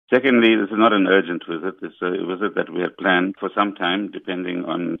Secondly, this is not an urgent visit. It's a visit that we had planned for some time, depending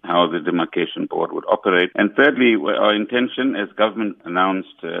on how the demarcation board would operate. And thirdly, our intention, as government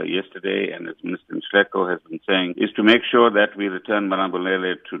announced yesterday and as Minister Nhleko has been saying, is to make sure that we return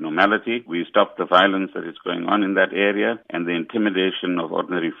Malamulele to normality. We stop the violence that is going on in that area and the intimidation of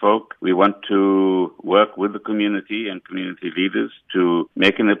ordinary folk. We want to work with the community and community leaders to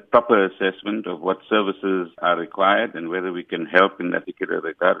make a proper assessment of what services are required and whether we can help in that particular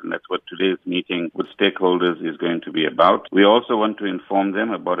regard. And that's what today's meeting with stakeholders is going to be about. We also want to inform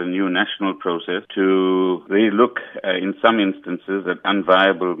them about a new national process to really look, in some instances, at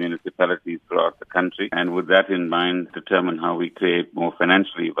unviable municipalities throughout the country, and with that in mind, determine how we create more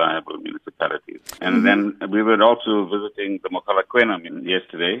financially viable municipalities. And then we were also visiting the Mogalakwena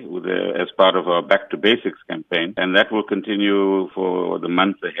yesterday as part of our Back to Basics campaign, and that will continue for the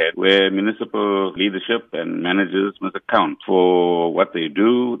months ahead, where municipal leadership and managers must account for what they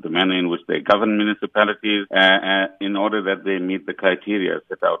do, the manner in which they govern municipalities, in order that they meet the criteria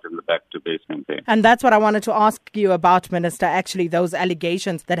set out in the Back to Basics campaign. And that's what I wanted to ask you about, Minister, actually those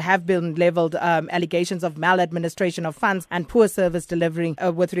allegations that have been leveled, allegations of maladministration of funds and poor service delivery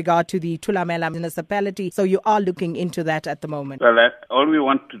with regard to the Thulamela municipality. So you are looking into that at the moment. Well, all we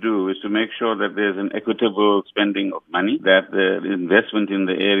want to do is to make sure that there's an equitable spending of money, that the investment in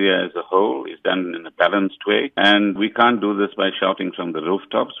the area as a whole is done in a balanced way. And we can't do this by shouting from the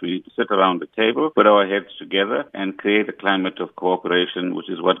rooftops. We need to sit around the table, put our heads together and create a climate of cooperation, which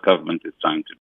is what government is trying to do.